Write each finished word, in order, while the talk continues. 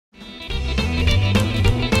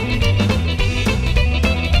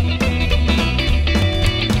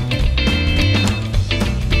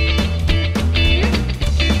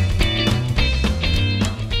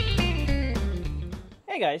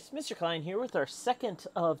Mr. Klein here with our second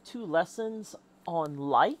of two lessons on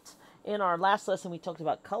light. In our last lesson, we talked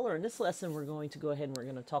about color. In this lesson, we're going to go ahead and we're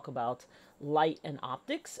going to talk about light and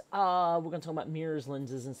optics. We're going to talk about mirrors,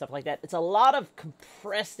 lenses, and stuff like that. It's a lot of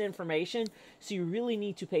compressed information, so you really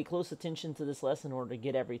need to pay close attention to this lesson in order to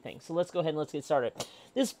get everything. So let's go ahead and let's get started.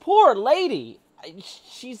 This poor lady,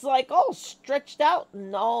 she's like all stretched out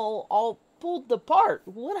and all pulled apart.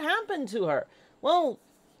 What happened to her? Well,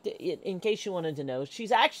 in case you wanted to know,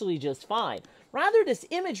 she's actually just fine. Rather, this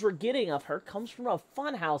image we're getting of her comes from a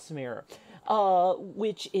funhouse mirror,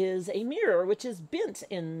 which is a mirror which is bent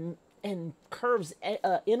and curves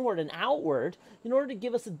inward and outward in order to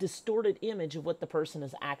give us a distorted image of what the person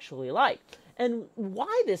is actually like. And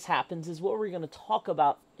why this happens is what we're going to talk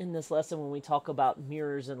about in this lesson when we talk about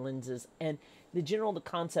mirrors and lenses and the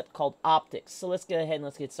concept called optics. So let's go ahead and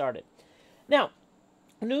let's get started. Now,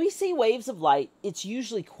 when we see waves of light, it's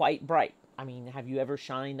usually quite bright. I mean, have you ever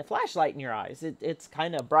shined a flashlight in your eyes? It's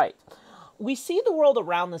kind of bright. We see the world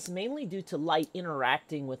around us mainly due to light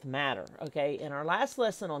interacting with matter, okay? In our last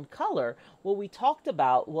lesson on color, what we talked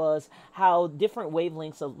about was how different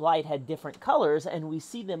wavelengths of light had different colors, and we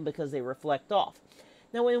see them because they reflect off.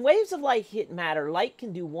 Now, when waves of light hit matter, light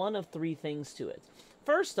can do one of three things to it.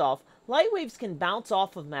 First off, light waves can bounce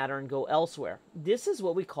off of matter and go elsewhere. This is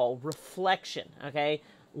what we call reflection, okay?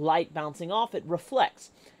 Light bouncing off, it reflects.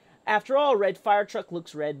 After all, a red fire truck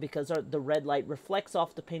looks red because the red light reflects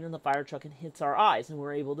off the paint on the fire truck and hits our eyes, and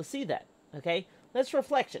we're able to see that, okay? That's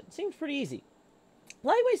reflection. Seems pretty easy.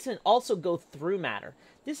 Light waves can also go through matter.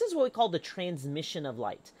 This is what we call the transmission of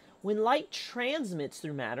light. When light transmits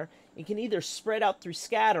through matter, it can either spread out through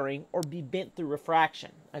scattering or be bent through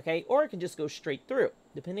refraction, okay? Or it can just go straight through,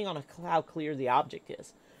 depending on how clear the object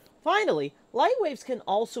is. Finally, light waves can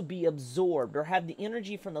also be absorbed or have the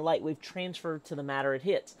energy from the light wave transferred to the matter it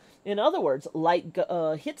hits. In other words, light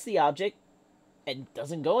hits the object and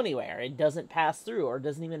doesn't go anywhere. It doesn't pass through or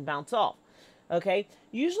doesn't even bounce off, okay?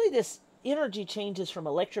 Usually this energy changes from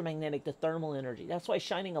electromagnetic to thermal energy. That's why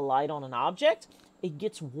shining a light on an object, it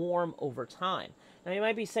gets warm over time. Now, you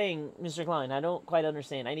might be saying, Mr. Klein, I don't quite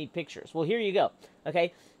understand. I need pictures. Well, here you go.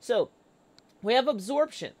 Okay, so we have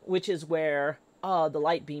absorption, which is where the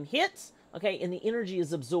light beam hits, okay, and the energy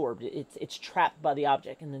is absorbed. It's trapped by the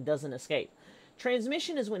object and then doesn't escape.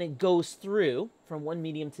 Transmission is when it goes through from one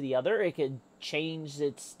medium to the other. It could change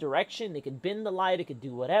its direction. It could bend the light. It could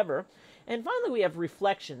do whatever. And finally, we have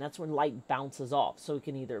reflection. That's when light bounces off. So it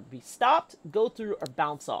can either be stopped, go through, or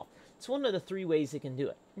bounce off. It's one of the three ways it can do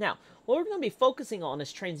it. Now, what we're going to be focusing on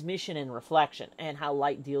is transmission and reflection and how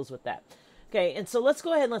light deals with that. Okay, and so let's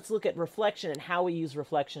go ahead and let's look at reflection and how we use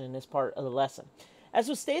reflection in this part of the lesson. As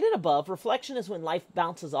was stated above, reflection is when light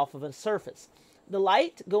bounces off of a surface. The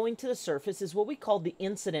light going to the surface is what we call the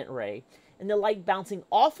incident ray, and the light bouncing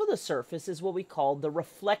off of the surface is what we call the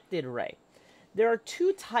reflected ray. There are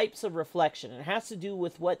two types of reflection. It has to do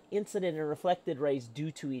with what incident and reflected rays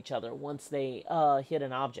do to each other once they hit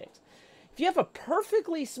an object. If you have a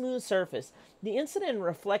perfectly smooth surface, the incident and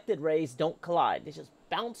reflected rays don't collide. They just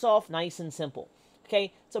bounce off nice and simple.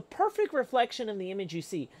 Okay, it's a perfect reflection of the image you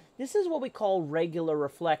see. This is what we call regular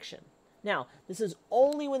reflection. Now, this is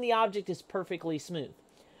only when the object is perfectly smooth.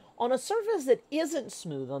 On a surface that isn't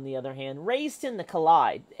smooth, on the other hand, rays tend to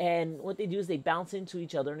collide, and what they do is they bounce into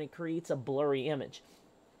each other and it creates a blurry image.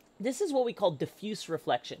 This is what we call diffuse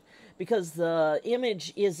reflection, because the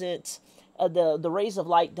image isn't, the rays of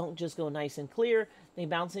light don't just go nice and clear, they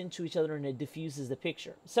bounce into each other and it diffuses the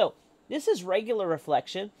picture. So, this is regular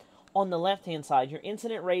reflection. On the left-hand side, your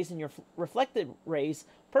incident rays and your reflected rays,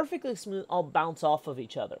 perfectly smooth, all bounce off of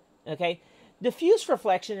each other, okay? Diffuse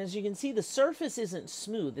reflection, as you can see, the surface isn't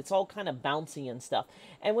smooth. It's all kind of bouncy and stuff.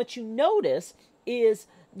 And what you notice is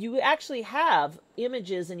you actually have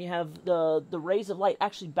images and you have the rays of light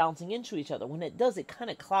actually bouncing into each other. When it does, it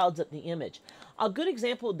kind of clouds up the image. A good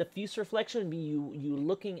example of diffuse reflection would be you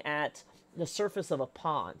looking at the surface of a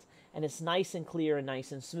pond, and it's nice and clear and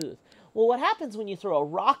nice and smooth. Well, what happens when you throw a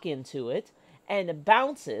rock into it and it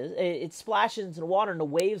bounces, it splashes into the water and the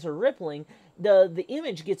waves are rippling, the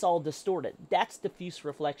image gets all distorted. That's diffuse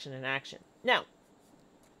reflection in action. Now,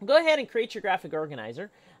 go ahead and create your graphic organizer.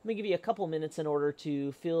 I'm going to give you a couple minutes in order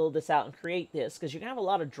to fill this out and create this, because you're going to have a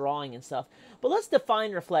lot of drawing and stuff. But let's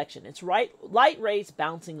define reflection. It's light rays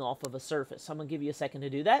bouncing off of a surface. So I'm going to give you a second to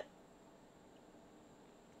do that.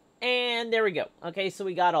 And there we go. Okay, so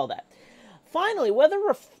we got all that. Finally, whether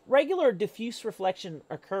regular or diffuse reflection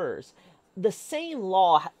occurs, the same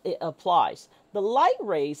law applies. The light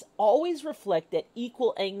rays always reflect at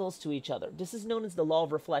equal angles to each other. This is known as the law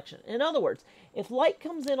of reflection. In other words, if light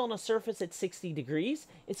comes in on a surface at 60 degrees,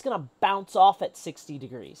 it's going to bounce off at 60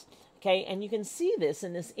 degrees. Okay, and you can see this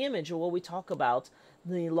in this image of what we talk about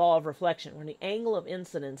the law of reflection, where the angle of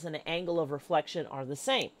incidence and the angle of reflection are the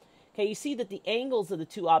same. Okay, you see that the angles of the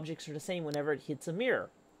two objects are the same whenever it hits a mirror.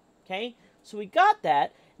 Okay, so we got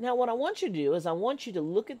that. Now what I want you to do is I want you to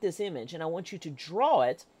look at this image and I want you to draw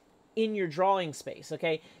it in your drawing space,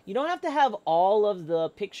 okay? You don't have to have all of the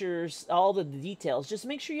pictures, all of the details. Just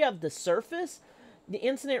make sure you have the surface, the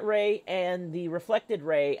incident ray, and the reflected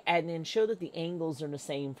ray, and then show that the angles are the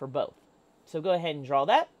same for both. So go ahead and draw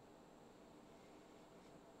that.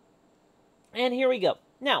 And here we go.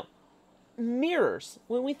 Now, mirrors.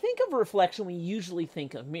 When we think of reflection, we usually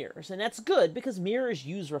think of mirrors, and that's good because mirrors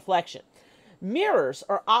use reflection. Mirrors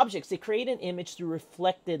are objects that create an image through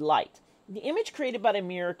reflected light. The image created by the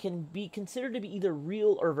mirror can be considered to be either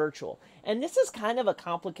real or virtual. And this is kind of a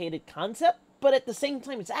complicated concept, but at the same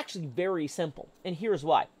time, it's actually very simple. And here's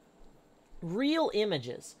why. Real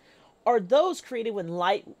images are those created when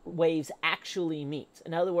light waves actually meet.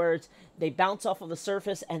 In other words, they bounce off of the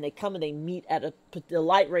surface and they come and they meet at the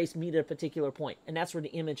light rays meet at a particular point. And that's where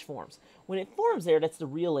the image forms. When it forms there, that's the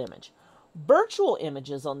real image. Virtual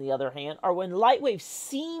images, on the other hand, are when light waves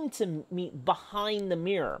seem to meet behind the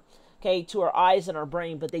mirror, okay, to our eyes and our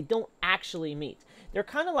brain, but they don't actually meet. They're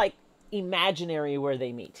kind of like imaginary where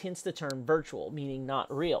they meet, hence the term virtual, meaning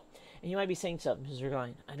not real. And you might be saying something, Mr.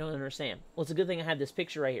 Klein, I don't understand. Well, it's a good thing I have this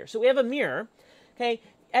picture right here. So we have a mirror, okay?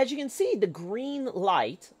 As you can see, the green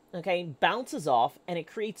light, okay, bounces off and it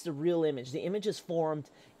creates the real image. The image is formed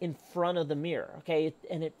in front of the mirror, okay?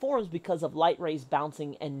 And it forms because of light rays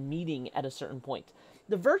bouncing and meeting at a certain point.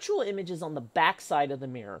 The virtual image is on the back side of the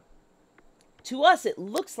mirror. To us, it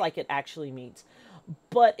looks like it actually meets,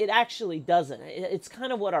 but it actually doesn't. It's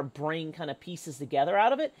kind of what our brain kind of pieces together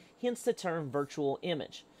out of it, hence the term virtual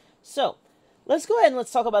image. So, let's go ahead and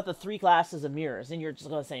let's talk about the three classes of mirrors. And you're just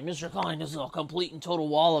going to say, Mr. Klein, this is a complete and total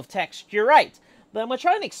wall of text. You're right, but I'm going to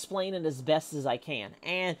try and explain it as best as I can.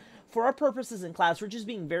 And for our purposes in class, we're just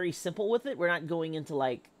being very simple with it. We're not going into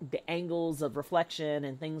like the angles of reflection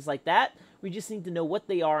and things like that. We just need to know what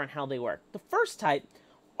they are and how they work. The first type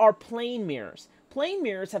are plane mirrors. Plane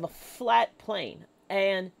mirrors have a flat plane,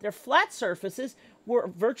 and they're flat surfaces where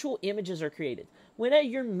virtual images are created. When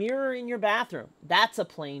your mirror in your bathroom, that's a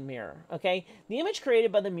plane mirror, okay? The image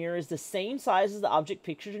created by the mirror is the same size as the object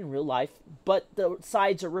pictured in real life, but the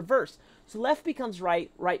sides are reversed. So left becomes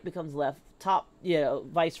right, right becomes left, top,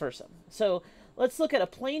 vice versa. So let's look at a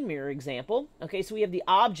plane mirror example. Okay, so we have the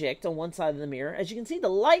object on one side of the mirror. As you can see, the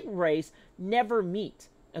light rays never meet,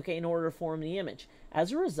 okay, in order to form the image.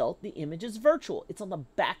 As a result, the image is virtual. It's on the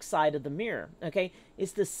back side of the mirror, okay?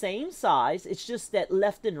 It's the same size. It's just that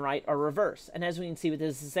left and right are reversed. And as we can see with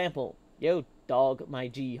this example, yo, dog, my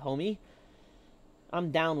G, homie. I'm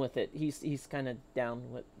down with it. He's kind of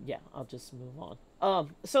down with, yeah, I'll just move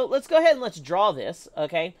on. So let's go ahead and let's draw this,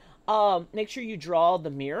 okay? Make sure you draw the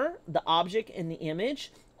mirror, the object, and the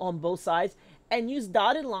image on both sides. And use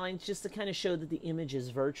dotted lines just to kind of show that the image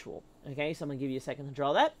is virtual, okay? So I'm going to give you a second to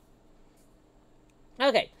draw that.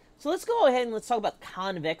 Okay, so let's go ahead and let's talk about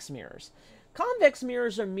convex mirrors. Convex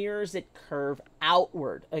mirrors are mirrors that curve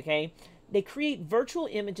outward, okay? They create virtual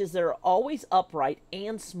images that are always upright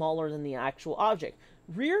and smaller than the actual object.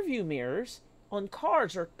 Rear view mirrors on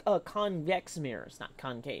cars are convex mirrors, not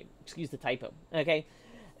concave. Excuse the typo, okay?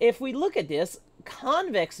 If we look at this,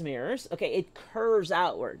 convex mirrors, okay, it curves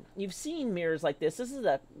outward. You've seen mirrors like this. This is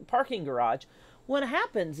a parking garage. What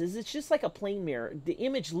happens is it's just like a plane mirror. The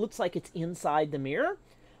image looks like it's inside the mirror,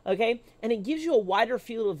 okay? And it gives you a wider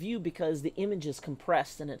field of view because the image is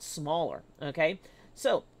compressed and it's smaller, okay?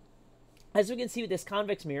 So, as we can see with this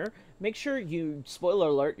convex mirror, make sure you, spoiler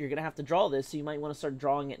alert, you're going to have to draw this, so you might want to start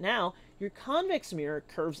drawing it now. Your convex mirror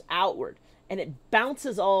curves outward, and it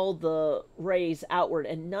bounces all the rays outward,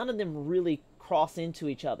 and none of them really cross into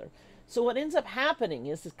each other. So what ends up happening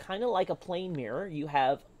is it's kind of like a plane mirror. You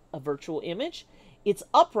have a virtual image. It's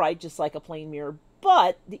upright just like a plane mirror,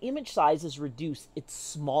 but the image size is reduced. It's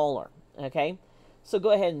smaller, okay? So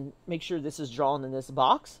go ahead and make sure this is drawn in this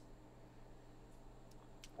box.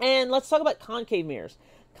 And let's talk about concave mirrors.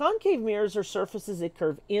 Concave mirrors are surfaces that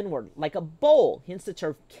curve inward, like a bowl, hence the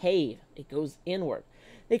term cave. It goes inward.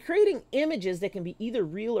 They're creating images that can be either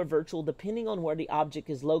real or virtual depending on where the object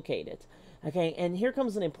is located. Okay, and here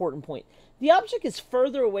comes an important point. The object is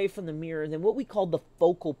further away from the mirror than what we call the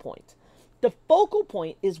focal point. The focal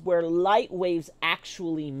point is where light waves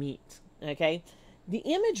actually meet. Okay, the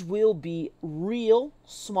image will be real,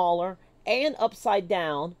 smaller, and upside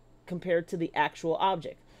down compared to the actual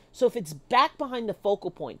object. So if it's back behind the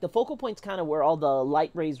focal point's kind of where all the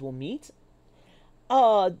light rays will meet.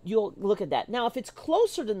 You'll look at that. Now, if it's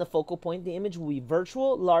closer than the focal point, the image will be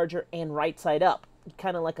virtual, larger, and right side up,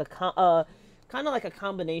 kind of like a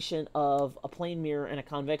combination of a plane mirror and a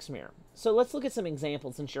convex mirror. So let's look at some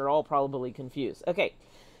examples, since you're all probably confused. Okay,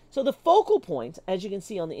 so the focal point, as you can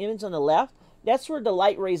see on the image on the left, that's where the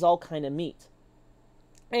light rays all kind of meet.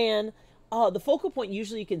 And the focal point,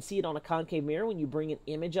 usually you can see it on a concave mirror when you bring an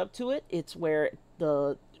image up to it. It's where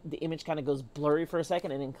the image kind of goes blurry for a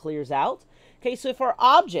second and then clears out. Okay, so if our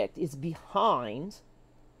object is behind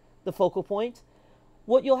the focal point,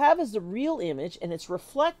 what you'll have is the real image, and it's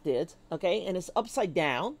reflected, okay, and it's upside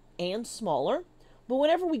down and smaller. But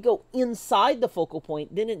whenever we go inside the focal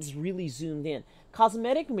point, then it's really zoomed in.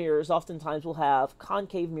 Cosmetic mirrors oftentimes will have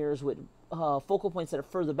concave mirrors with focal points that are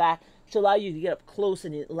further back, which allow you to get up close,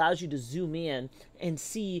 and it allows you to zoom in and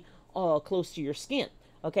see close to your skin.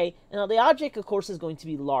 Okay, now the object, of course, is going to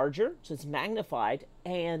be larger, so it's magnified,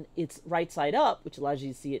 and it's right side up, which allows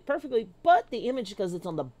you to see it perfectly, but the image, because it's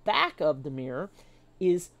on the back of the mirror,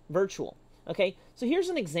 is virtual. Okay, so here's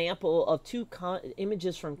an example of two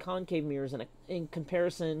images from concave mirrors in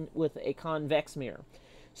comparison with a convex mirror.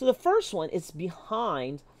 So the first one is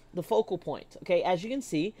behind the focal point. Okay, as you can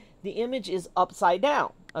see, the image is upside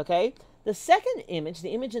down. Okay, the second image,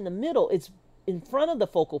 the image in the middle, is in front of the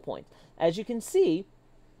focal point. As you can see,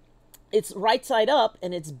 it's right side up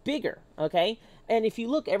and it's bigger, okay? And if you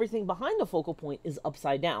look, everything behind the focal point is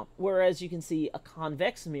upside down. Whereas you can see a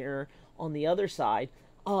convex mirror on the other side,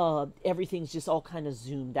 everything's just all kind of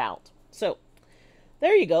zoomed out. So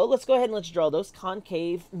there you go. Let's go ahead and let's draw those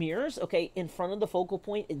concave mirrors. Okay, in front of the focal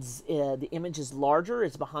point, it's the image is larger,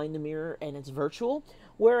 it's behind the mirror, and it's virtual.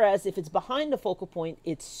 Whereas if it's behind the focal point,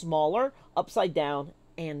 it's smaller, upside down,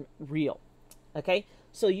 and real. Okay,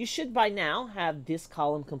 so you should by now have this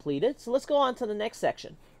column completed. So let's go on to the next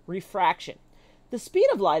section, refraction. The speed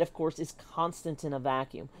of light, of course, is constant in a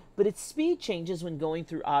vacuum, but its speed changes when going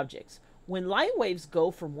through objects. When light waves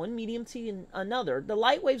go from one medium to another, the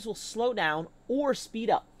light waves will slow down or speed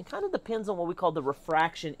up. It kind of depends on what we call the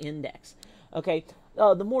refraction index. Okay,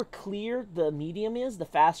 the more clear the medium is, the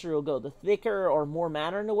faster it will go. The thicker or more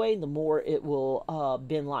matter in a way, the more it will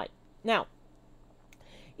bend light. Now,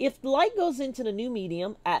 if light goes into the new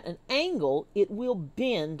medium at an angle, it will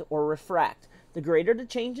bend or refract. The greater the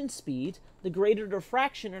change in speed, the greater the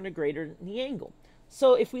refraction, or the greater the angle.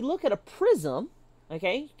 So if we look at a prism,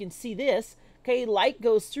 okay, you can see this. Okay, light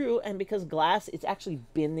goes through, and because glass, it's actually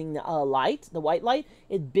bending the light, the white light,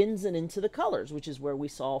 it bends it into the colors, which is where we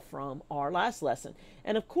saw from our last lesson.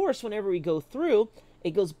 And of course, whenever we go through,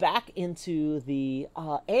 it goes back into the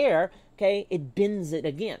air, okay, it bends it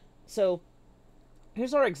again. So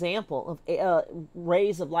here's our example of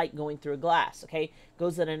rays of light going through a glass, okay?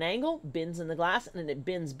 Goes at an angle, bends in the glass, and then it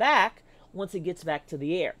bends back once it gets back to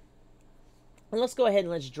the air. And let's go ahead and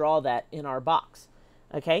let's draw that in our box,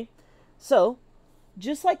 okay? So,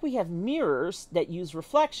 just like we have mirrors that use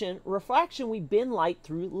reflection, we bend light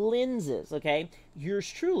through lenses, okay? Yours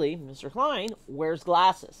truly, Mr. Klein, wears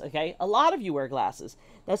glasses, okay? A lot of you wear glasses.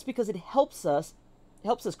 That's because it helps us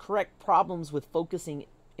correct problems with focusing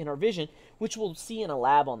in our vision, which we'll see in a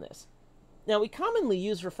lab on this. Now, we commonly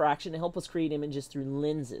use refraction to help us create images through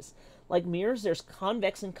lenses. Like mirrors, there's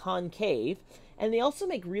convex and concave, and they also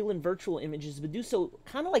make real and virtual images, but do so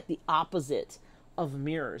kind of like the opposite of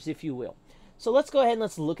mirrors, if you will. So let's go ahead and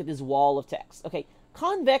let's look at this wall of text. Okay,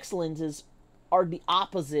 convex lenses are the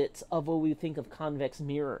opposite of what we think of convex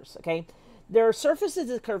mirrors, okay? Their surfaces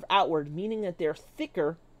that curve outward, meaning that they're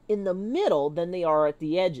thicker in the middle than they are at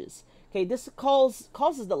the edges. Okay, this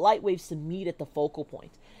causes the light waves to meet at the focal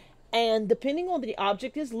point. And depending on where the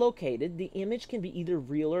object is located, the image can be either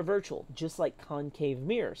real or virtual, just like concave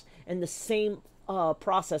mirrors. And the same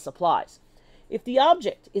process applies. If the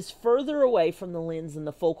object is further away from the lens than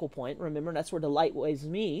the focal point, remember that's where the light waves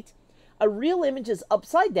meet, a real image is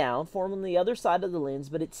upside down, formed on the other side of the lens,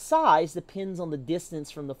 but its size depends on the distance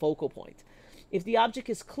from the focal point. If the object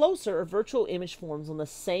is closer, a virtual image forms on the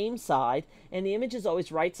same side, and the image is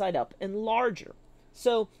always right side up and larger.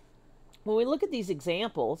 So when we look at these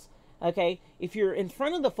examples, okay, if you're in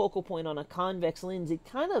front of the focal point on a convex lens, it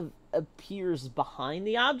kind of appears behind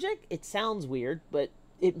the object. It sounds weird, but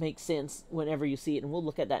it makes sense whenever you see it, and we'll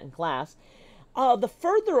look at that in class. The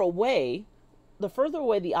further away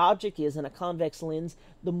the object is in a convex lens,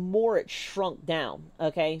 the more it's shrunk down,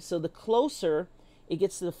 okay? So the closer it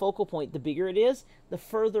gets to the focal point, the bigger it is, the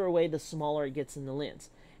further away, the smaller it gets in the lens.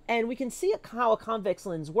 And we can see how a convex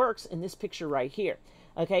lens works in this picture right here.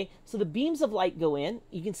 Okay, so the beams of light go in.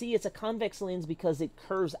 You can see it's a convex lens because it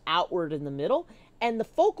curves outward in the middle, and the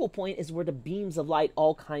focal point is where the beams of light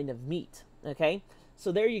all kind of meet. Okay,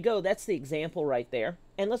 so there you go. That's the example right there.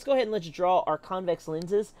 And let's go ahead and let's draw our convex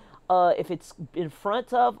lenses if it's in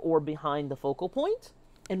front of or behind the focal point.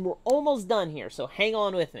 And we're almost done here, so hang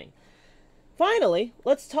on with me. Finally,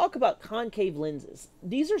 let's talk about concave lenses.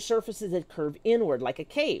 These are surfaces that curve inward like a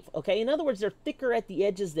cave, okay? In other words, they're thicker at the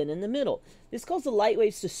edges than in the middle. This causes the light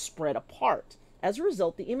waves to spread apart. As a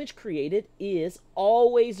result, the image created is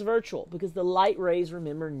always virtual because the light rays,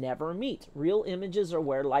 remember, never meet. Real images are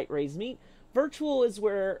where light rays meet. Virtual is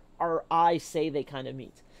where our eyes say they kind of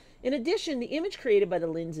meet. In addition, the image created by the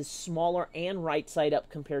lens is smaller and right side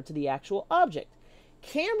up compared to the actual object.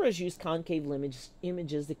 Cameras use concave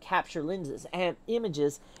images to capture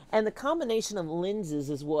images, and the combination of lenses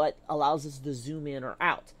is what allows us to zoom in or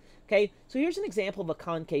out. Okay, so here's an example of a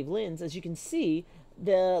concave lens. As you can see,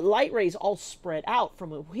 the light rays all spread out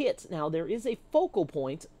from it hits. Now there is a focal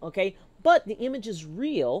point, okay, but the image is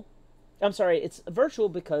real. I'm sorry, it's virtual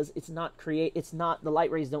because it's not the light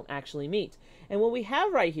rays don't actually meet. And what we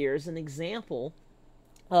have right here is an example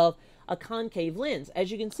of a concave lens.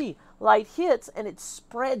 As you can see, light hits and it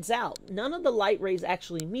spreads out. None of the light rays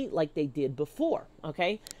actually meet like they did before,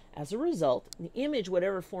 okay? As a result, the image,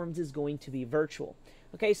 whatever forms, is going to be virtual.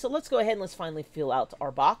 Okay, so let's go ahead and let's finally fill out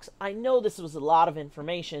our box. I know this was a lot of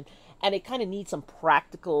information and it kind of needs some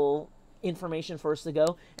practical information for us to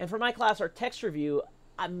go. And for my class, our text review,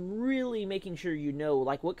 I'm really making sure you know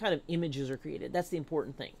like what kind of images are created. That's the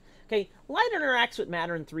important thing. Okay, light interacts with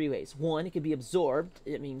matter in three ways. One, it can be absorbed.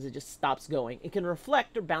 It means it just stops going. It can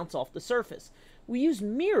reflect or bounce off the surface. We use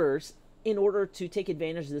mirrors in order to take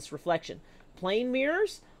advantage of this reflection. Plane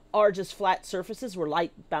mirrors are just flat surfaces where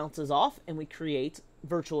light bounces off and we create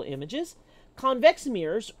virtual images. Convex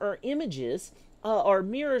mirrors are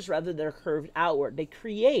mirrors rather that are curved outward. They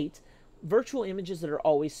create virtual images that are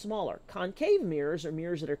always smaller. Concave mirrors are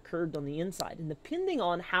mirrors that are curved on the inside. And depending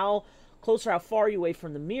on how close or how far you away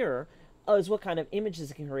from the mirror is what kind of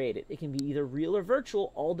images it can create. It can be either real or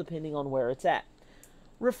virtual, all depending on where it's at.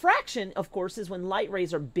 Refraction, of course, is when light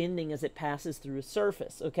rays are bending as it passes through a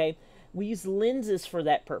surface, okay? We use lenses for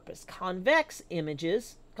that purpose. Convex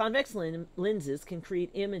lenses can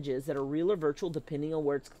create images that are real or virtual depending on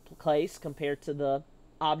where it's placed compared to the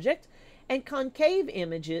object. And concave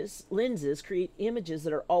lenses create images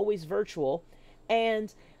that are always virtual,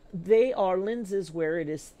 and they are lenses where it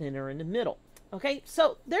is thinner in the middle. Okay,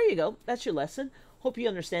 so there you go. That's your lesson. Hope you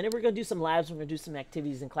understand it. We're going to do some labs. We're going to do some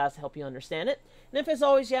activities in class to help you understand it. And if, as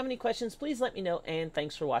always, you have any questions, please let me know, and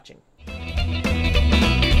thanks for watching.